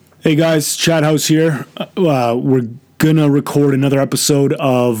Hey guys, Chad Howse here. We're gonna record another episode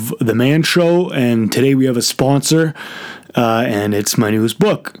of The Man Show, and today we have a sponsor, and it's my newest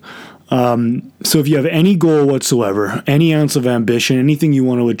book. So if you have any goal whatsoever, any ounce of ambition, anything you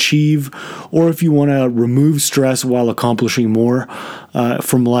want to achieve, or if you want to remove stress while accomplishing more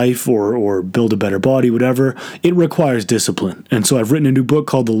from life or build a better body, whatever, it requires discipline. And so I've written a new book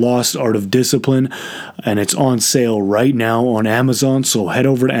called The Lost Art of Discipline, and it's on sale right now on Amazon. So head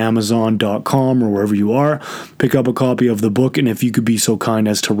over to Amazon.com or wherever you are, pick up a copy of the book, and if you could be so kind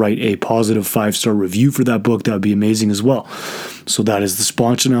as to write a positive 5-star review for that book, that would be amazing as well. So that is the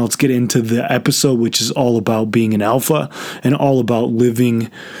sponsor. Now let's get into the episode, which is all about being an alpha and all about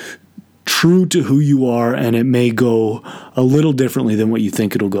living true to who you are, and it may go a little differently than what you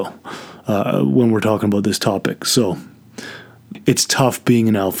think it'll go when we're talking about this topic. So it's tough being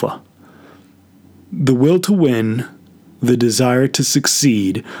an alpha. The will to win, the desire to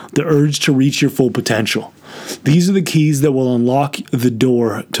succeed, the urge to reach your full potential. These are the keys that will unlock the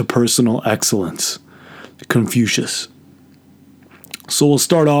door to personal excellence. Confucius. So we'll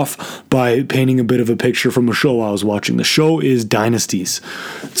start off by painting a bit of a picture from a show I was watching. The show is Dynasties.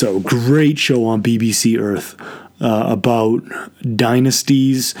 It's a great show on BBC Earth about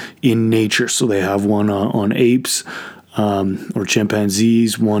dynasties in nature. So they have one on apes or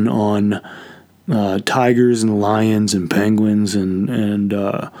chimpanzees, one on tigers and lions and penguins and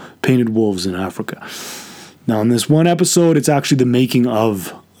painted wolves in Africa. Now in this one episode, it's actually the making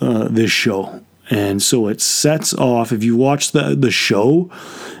of this show. And so it sets off, if you watch the show,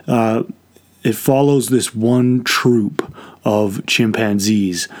 it follows this one troop of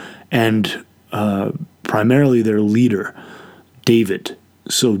chimpanzees and primarily their leader, David.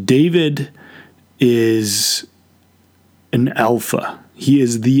 So David is an alpha. He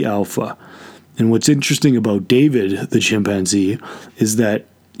is the alpha. And what's interesting about David, the chimpanzee, is that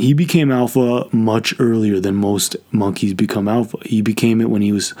he became alpha much earlier than most monkeys become alpha. He became it when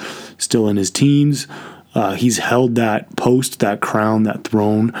he was still in his teens. He's held that post, that crown, that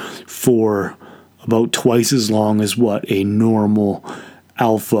throne for about twice as long as what a normal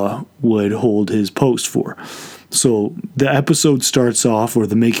alpha would hold his post for. So the episode starts off, or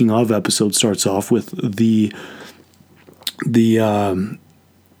the making of episode starts off with the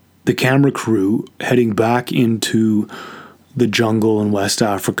camera crew heading back into the jungle in West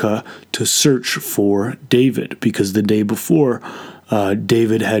Africa to search for David, because the day before,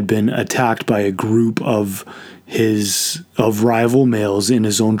 David had been attacked by a group of rival males in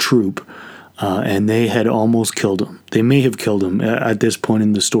his own troop, and they had almost killed him. They may have killed him at this point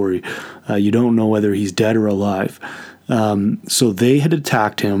in the story. You don't know whether he's dead or alive. So they had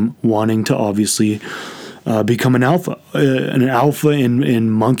attacked him, wanting to obviously become an alpha. An alpha in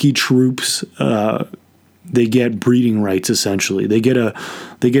monkey troops. They get breeding rights, essentially. They get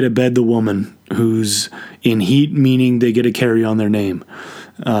to bed the woman who's in heat, meaning they get to carry on their name.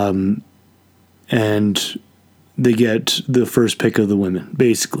 And they get the first pick of the women,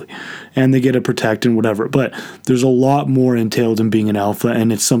 basically. And they get to protect and whatever. But there's a lot more entailed in being an alpha,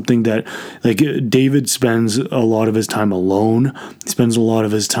 and it's something that, like, David spends a lot of his time alone. He spends a lot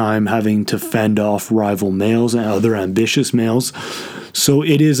of his time having to fend off rival males and other ambitious males. So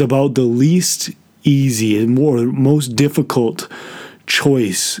it is about the least easy and most difficult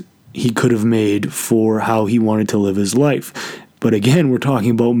choice he could have made for how he wanted to live his life. But again, we're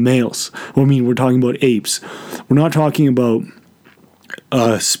talking about males. We're talking about apes. We're not talking about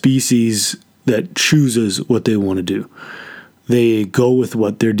a species that chooses what they want to do. They go with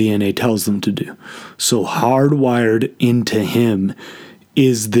what their DNA tells them to do. So hardwired into him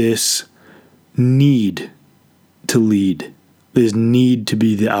is this need to lead, this need to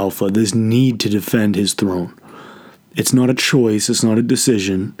be the alpha, this need to defend his throne. It's not a choice. It's not a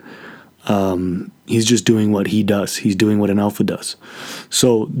decision. He's just doing what he does. He's doing what an alpha does.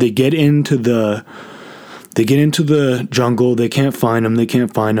 So they get into the jungle. They can't find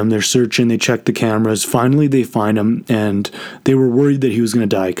him. They're searching. They check the cameras. Finally, they find him, and they were worried that he was going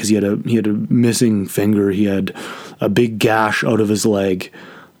to die because he had a missing finger. He had a big gash out of his leg.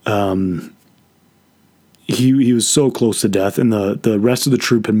 He was so close to death, and the rest of the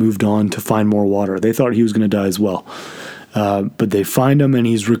troop had moved on to find more water. They thought he was going to die as well. But they find him, and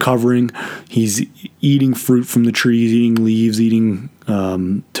he's recovering. He's eating fruit from the trees, eating leaves, eating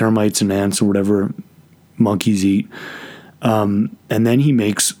termites and ants and whatever monkeys eat. And then he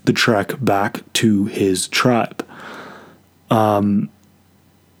makes the trek back to his tribe. And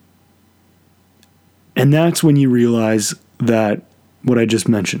that's when you realize that what I just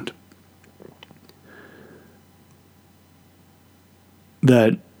mentioned,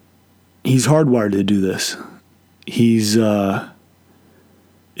 that he's hardwired to do this. He's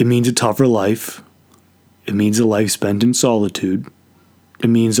It means a tougher life. It means a life spent in solitude. It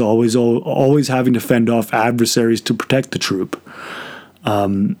means always having to fend off adversaries to protect the troop.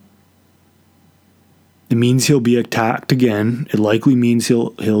 It means he'll be attacked again. It likely means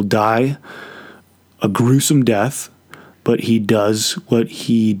he'll die a gruesome death, but he does what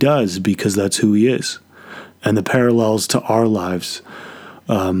he does because that's who he is. And the parallels to our lives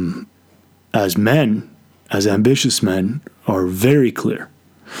as men, as ambitious men, are very clear.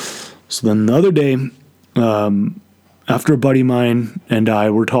 So then the other day, after a buddy of mine and I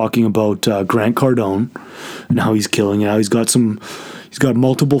were talking about Grant Cardone and how he's killing it, how he's got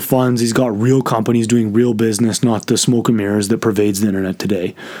multiple funds, he's got real companies doing real business, not the smoke and mirrors that pervades the internet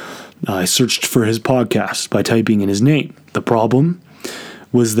today. I searched for his podcast by typing in his name. The problem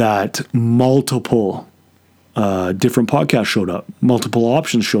was that multiple different podcasts showed up, multiple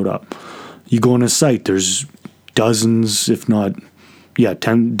options showed up. You go on his site, there's dozens, if not,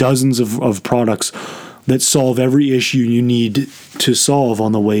 dozens of products that solve every issue you need to solve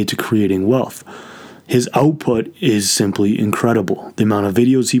on the way to creating wealth. His output is simply incredible. The amount of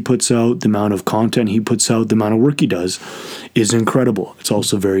videos he puts out, the amount of content he puts out, the amount of work he does is incredible. It's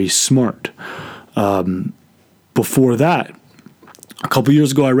also very smart. Before that, a couple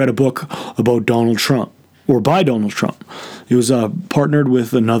years ago, I read a book about Donald Trump, or by Donald Trump. It was partnered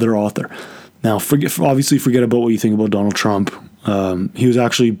with another author. Now, forget about what you think about Donald Trump. He was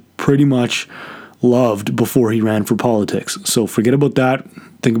actually pretty much loved before he ran for politics. So forget about that.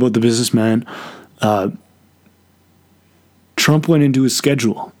 Think about the businessman. Trump went into his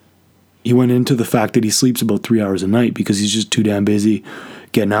schedule. He went into the fact that he sleeps about 3 hours a night because he's just too damn busy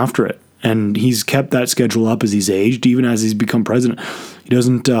getting after it. And he's kept that schedule up as he's aged, even as he's become president. He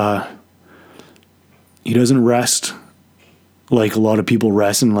doesn't rest like a lot of people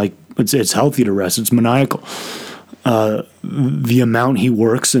rest, and like it's healthy to rest. It's maniacal. The amount he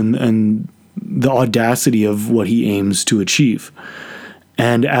works and the audacity of what he aims to achieve.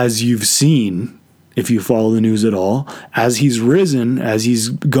 And as you've seen, if you follow the news at all, as he's risen, as he's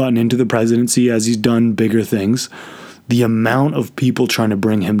gotten into the presidency, as he's done bigger things, the amount of people trying to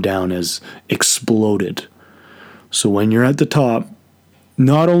bring him down has exploded. So when you're at the top,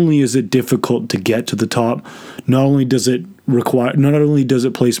 not only is it difficult to get to the top, not only does it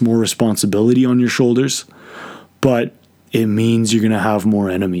place more responsibility on your shoulders, but it means you're going to have more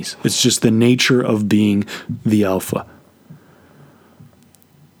enemies. It's just the nature of being the alpha.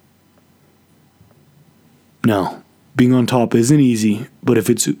 Now, being on top isn't easy, but if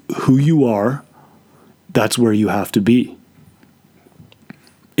it's who you are, that's where you have to be.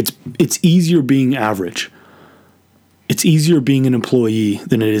 It's easier being average. It's easier being an employee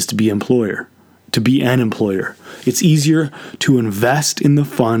than it is to be an employer. It's easier to invest in the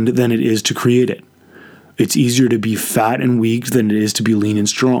fund than it is to create it. It's easier to be fat and weak than it is to be lean and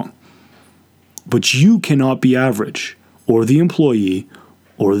strong. But you cannot be average, or the employee,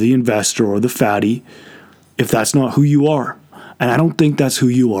 or the investor, or the fatty, if that's not who you are. And I don't think that's who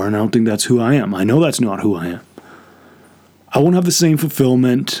you are, and I don't think that's who I am. I know that's not who I am. I won't have the same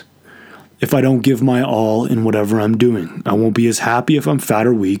fulfillment if I don't give my all in whatever I'm doing. I won't be as happy if I'm fat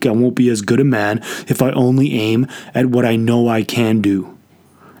or weak. I won't be as good a man if I only aim at what I know I can do.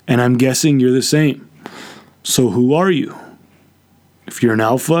 And I'm guessing you're the same. So who are you? If you're an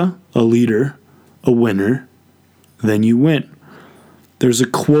alpha, a leader, a winner, then you win. There's a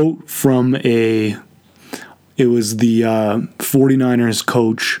quote from it was the 49ers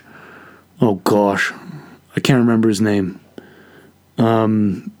coach. Oh gosh, I can't remember his name.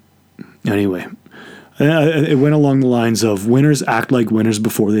 Anyway, it went along the lines of winners act like winners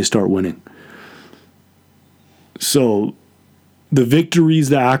before they start winning. So the victories,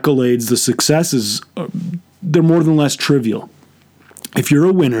 the accolades, the successes, they're more than less trivial. If you're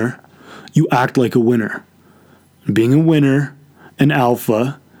a winner, you act like a winner. Being a winner, an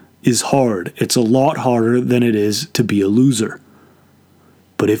alpha, is hard. It's a lot harder than it is to be a loser.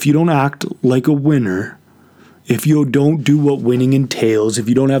 But if you don't act like a winner, if you don't do what winning entails, if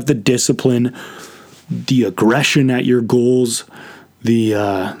you don't have the discipline, the aggression at your goals, the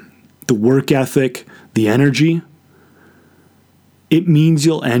work ethic, the energy, it means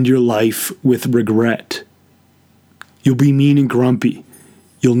you'll end your life with regret. You'll be mean and grumpy.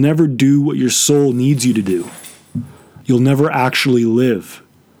 You'll never do what your soul needs you to do. You'll never actually live.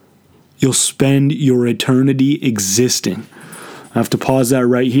 You'll spend your eternity existing. I have to pause that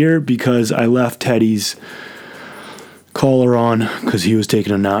right here because I left Teddy's collar on because he was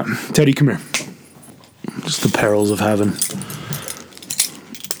taking a nap. Teddy, come here. Just the perils of having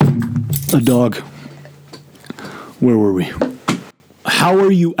a dog. Where were we? How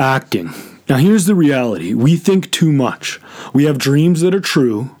are you acting? Now here's the reality. We think too much. We have dreams that are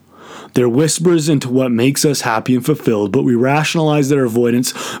true. They're whispers into what makes us happy and fulfilled, but we rationalize their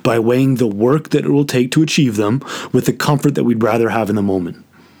avoidance by weighing the work that it will take to achieve them with the comfort that we'd rather have in the moment.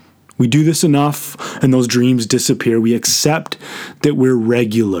 We do this enough and those dreams disappear. We accept that we're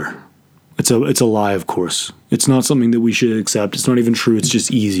regular. It's a lie, of course. It's not something that we should accept. It's not even true. It's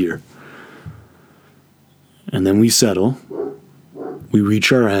just easier. And then we settle. We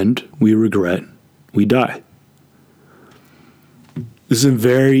reach our end. We regret. We die. This is a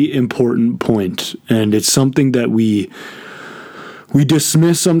very important point, and it's something that we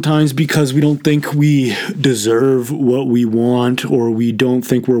dismiss sometimes because we don't think we deserve what we want, or we don't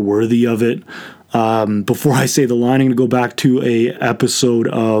think we're worthy of it. Before I say the line, I'm going to go back to a episode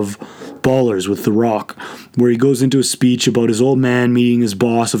of Ballers with The Rock, where he goes into a speech about his old man meeting his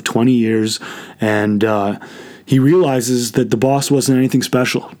boss of 20 years, and he realizes that the boss wasn't anything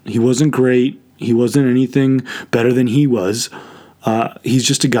special. He wasn't great. He wasn't anything better than he was. He's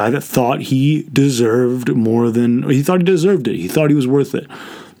just a guy that thought he deserved more than... He thought he deserved it. He thought he was worth it.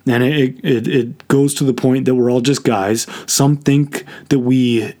 And it goes to the point that we're all just guys. Some think that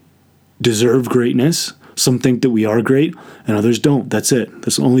we deserve greatness. Some think that we are great, and others don't. That's it.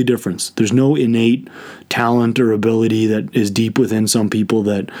 That's the only difference. There's no innate talent or ability that is deep within some people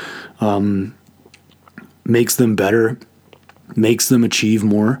that makes them better, makes them achieve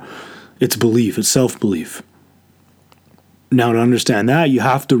more. It's belief. It's self-belief. Now, to understand that, you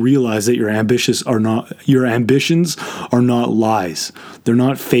have to realize that your ambitions are not lies. They're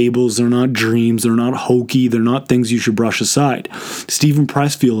not fables. They're not dreams. They're not hokey. They're not things you should brush aside. Stephen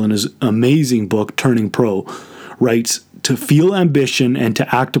Pressfield, in his amazing book, Turning Pro, writes, "To feel ambition and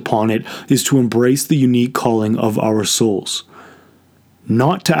to act upon it is to embrace the unique calling of our souls.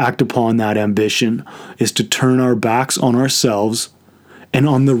 Not to act upon that ambition is to turn our backs on ourselves and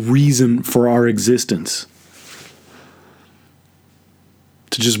on the reason for our existence."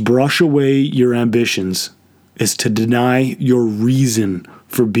 To just brush away your ambitions is to deny your reason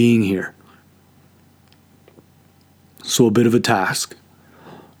for being here. So a bit of a task.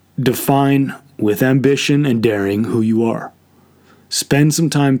 Define with ambition and daring who you are. Spend some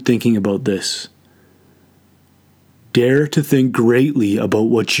time thinking about this. Dare to think greatly about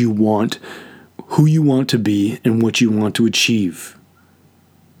what you want, who you want to be, and what you want to achieve.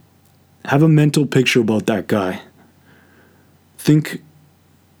 Have a mental picture about that guy. Think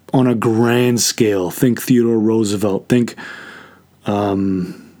on a grand scale. Think Theodore Roosevelt. Think,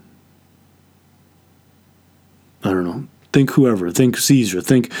 think whoever. Think Caesar.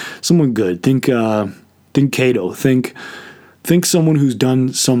 Think someone good. Think Cato. Think someone who's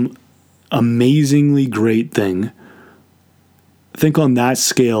done some amazingly great thing. Think on that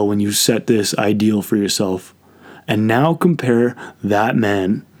scale when you set this ideal for yourself. And now compare that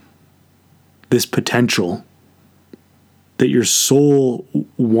man, this potential that your soul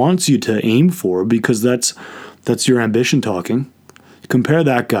wants you to aim for, because that's your ambition talking. Compare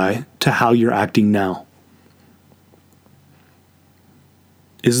that guy to how you're acting now.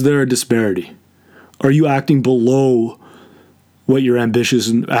 Is there a disparity? Are you acting below what your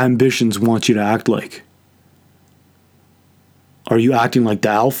ambitions want you to act like? Are you acting like the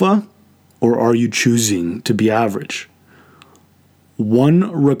alpha, or are you choosing to be average?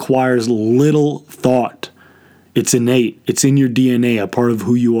 One requires little thought. It's innate. It's in your DNA, a part of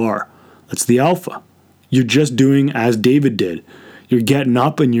who you are. That's the alpha. You're just doing as David did. You're getting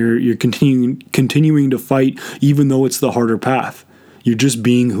up and you're continuing to fight, even though it's the harder path. You're just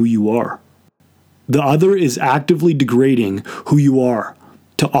being who you are. The other is actively degrading who you are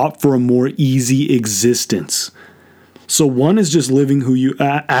to opt for a more easy existence. So one is just living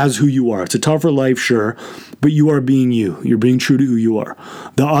as who you are. It's a tougher life, sure, but you are being you. You're being true to who you are.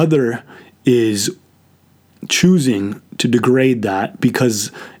 The other is choosing to degrade that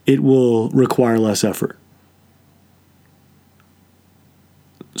because it will require less effort.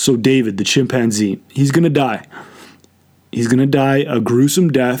 So David, the chimpanzee, he's going to die. He's going to die a gruesome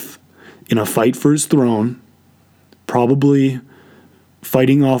death in a fight for his throne, probably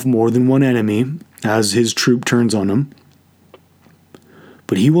fighting off more than one enemy as his troop turns on him.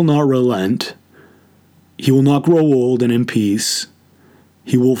 But he will not relent. He will not grow old and in peace.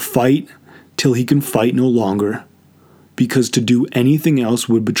 He will fight till he can fight no longer, because to do anything else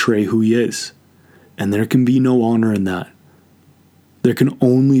would betray who he is. And there can be no honor in that. There can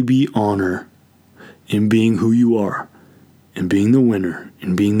only be honor in being who you are, and being the winner,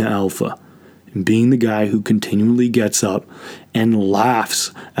 and being the alpha, and being the guy who continually gets up and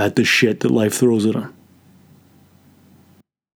laughs at the shit that life throws at him.